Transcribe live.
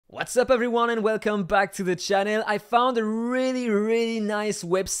What's up everyone and welcome back to the channel. I found a really nice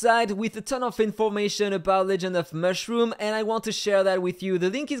website with a ton of information about Legend of Mushroom and I want to share that with you. The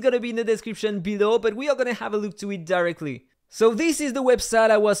link is gonna be in the description below, but we are gonna have a look to it directly. So this is the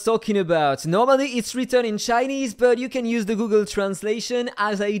website I was talking about. Normally it's written in Chinese, but you can use the Google translation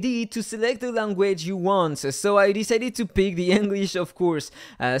as I did to select the language you want. So I decided to pick the English, of course.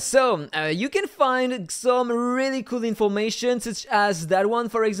 You can find some really cool information, such as that one,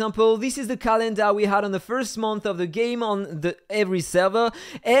 for example. This is the calendar we had on the first month of the game on every server,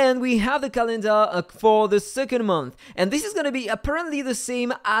 and we have the calendar for the second month. And this is going to be apparently the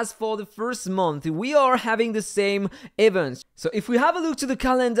same as for the first month. We are having the same events. So if we have a look to the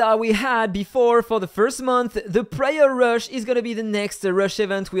calendar we had before for the first month, the prayer rush is going to be the next rush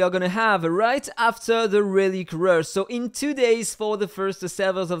event we are going to have right after the relic rush. So in 2 days for the first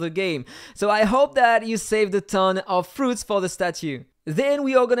servers of the game. So I hope that you saved a ton of fruits for the statue. Then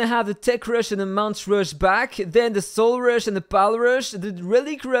we are gonna have the tech rush and the mount rush back, then the soul rush and the pal rush, the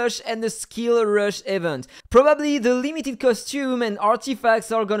relic rush and the skill rush event. Probably the limited costume and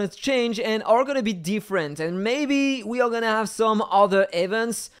artifacts are gonna change and are gonna be different, and maybe we are gonna have some other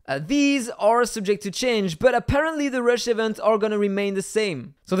events. These are subject to change, but apparently the rush events are gonna remain the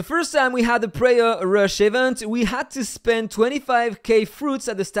same. So the first time we had the prayer rush event, we had to spend 25k fruits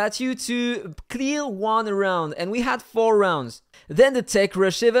at the statue to clear one round, and we had 4 rounds. Then the tech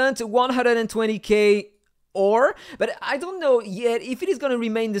rush event, 120k ore, but I don't know yet if it is gonna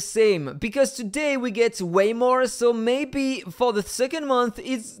remain the same, because today we get way more, so maybe for the second month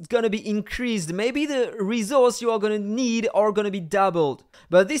it's gonna be increased. Maybe the resource you are gonna need are gonna be doubled.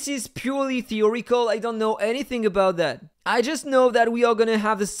 But this is purely theoretical, I don't know anything about that. I just know that we are gonna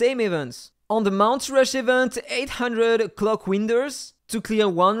have the same events. On the Mount Rush event, 800 clock winders to clear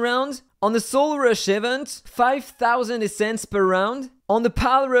 1 round. On the Soul Rush event, 5,000 essence per round. On the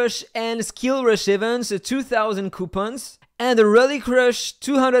Pal Rush and Skill Rush events, 2,000 coupons. And the Relic Rush,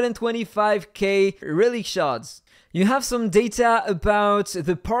 225k relic shards. You have some data about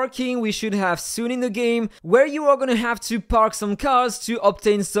the parking we should have soon in the game, where you are gonna have to park some cars to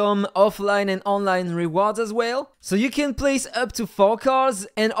obtain some offline and online rewards as well. So you can place up to 4 cars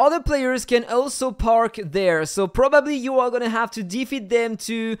and other players can also park there. So probably you are gonna have to defeat them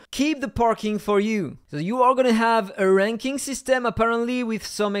to keep the parking for you. So you are gonna have a ranking system apparently with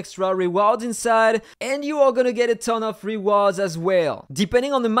some extra rewards inside, and you are gonna get a ton of rewards as well,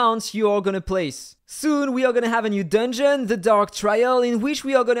 depending on the mounts you are gonna place. Soon we are gonna have a new dungeon, the Dark Trial, in which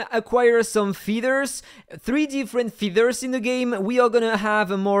we are gonna acquire some feathers, 3 different feathers in the game. We are gonna have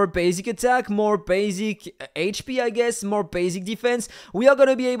a more basic attack, more basic HP I guess, more basic defense. We are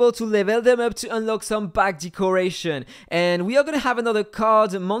gonna be able to level them up to unlock some back decoration. And we are gonna have another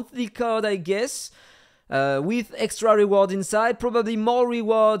card, a monthly card I guess, with extra reward inside, probably more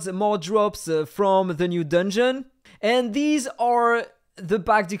rewards, more drops from the new dungeon. And these are the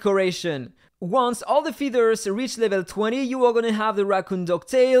back decoration. Once all the feathers reach level 20, you are gonna have the raccoon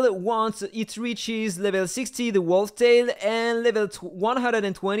dogtail. Once it reaches level 60, the wolf tail, and level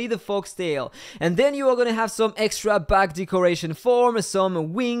 120, the fox tail. And then you are gonna have some extra back decoration form,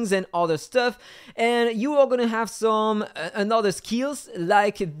 some wings and other stuff. And you are gonna have some another skills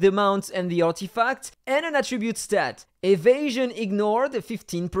like the mount and the artifact, and an attribute stat. Evasion ignored,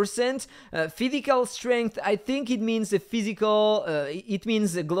 15%. Physical strength, I think it means a physical, it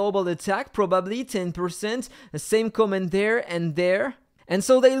means a global attack, probably 10%. Same comment there and there. And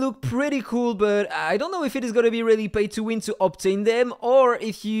so they look pretty cool, but I don't know if it is going to be really pay to win to obtain them, or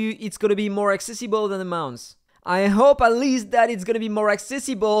if it's going to be more accessible than the mounts. I hope at least that it's gonna be more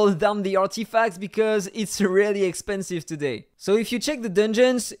accessible than the artifacts, because it's really expensive today. So if you check the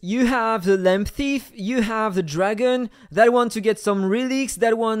dungeons, you have the lamp thief, you have the dragon, that one to get some relics,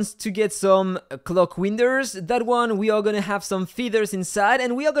 that one to get some clock winders, that one we are gonna have some feathers inside,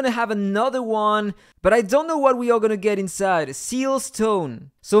 and we are gonna have another one, but I don't know what we are gonna get inside, seal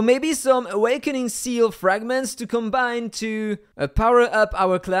stone. So maybe some awakening seal fragments to combine to power up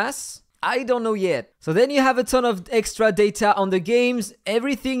our class. I don't know yet. So then you have a ton of extra data on the games,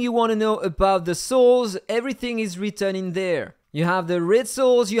 everything you want to know about the souls, everything is written in there. You have the red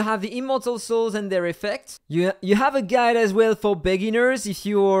souls, you have the immortal souls and their effects. You have a guide as well for beginners if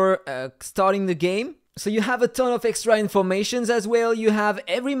you're starting the game. So you have a ton of extra informations as well. You have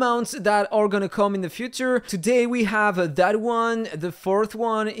every mount that are gonna come in the future. Today we have that one. The 4th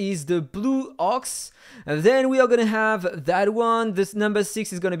one is the blue ox. Then we are gonna have that one. This number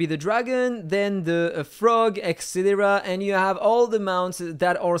 6 is gonna be the dragon, then the frog, etc. And you have all the mounts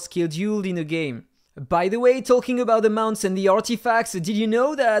that are scheduled in the game. By the way, talking about the mounts and the artifacts, did you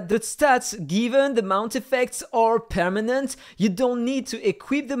know that the stats given the mount effects are permanent? You don't need to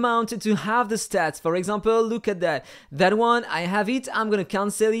equip the mount to have the stats. For example, look at that. That one, I have it, I'm gonna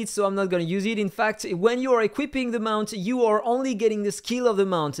cancel it, so I'm not gonna use it. In fact, when you are equipping the mount, you are only getting the skill of the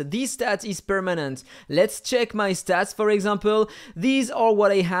mount. This stat is permanent. Let's check my stats, for example. These are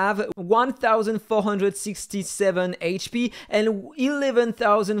what I have: 1467 HP and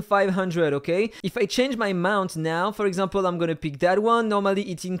 11,500, okay? If I change my mount now, for example, I'm gonna pick that one.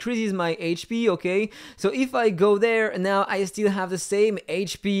 Normally it increases my HP, okay? So if I go there, now I still have the same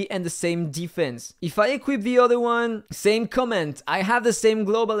HP and the same defense. If I equip the other one, same comment, I have the same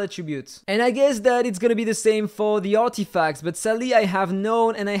global attributes. And I guess that it's gonna be the same for the artifacts, but sadly I have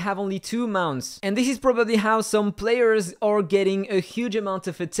none and I have only 2 mounts. And this is probably how some players are getting a huge amount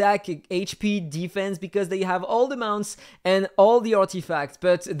of attack, HP, defense, because they have all the mounts and all the artifacts,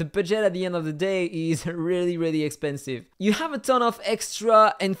 but the budget at the end of the day is really expensive. You have a ton of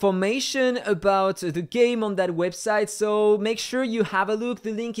extra information about the game on that website, so make sure you have a look.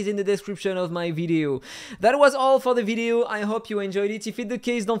 The link is in the description of my video. That was all for the video. I hope you enjoyed it. If it's the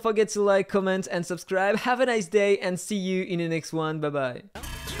case, don't forget to like, comment and subscribe. Have a nice day and see you in the next one. Bye bye.